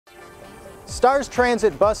Stars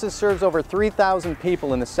Transit Buses serves over 3,000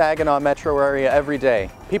 people in the Saginaw metro area every day.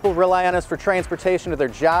 People rely on us for transportation to their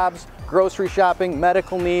jobs, grocery shopping,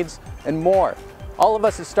 medical needs, and more. All of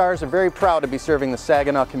us at Stars are very proud to be serving the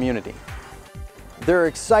Saginaw community. There are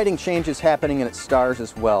exciting changes happening at Stars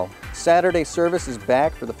as well. Saturday service is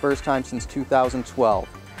back for the first time since 2012,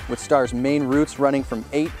 with Stars main routes running from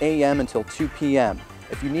 8 a.m. until 2 p.m.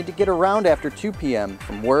 If you need to get around after 2 p.m.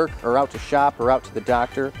 from work or out to shop or out to the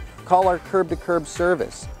doctor, call our curb-to-curb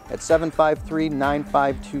service at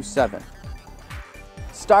 753-9527.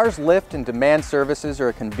 Stars Lift and Demand services are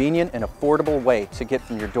a convenient and affordable way to get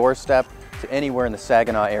from your doorstep to anywhere in the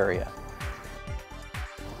Saginaw area.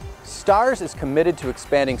 Stars is committed to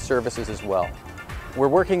expanding services as well. We're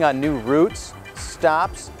working on new routes,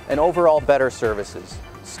 stops, and overall better services.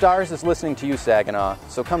 Stars is listening to you, Saginaw,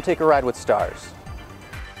 so come take a ride with Stars.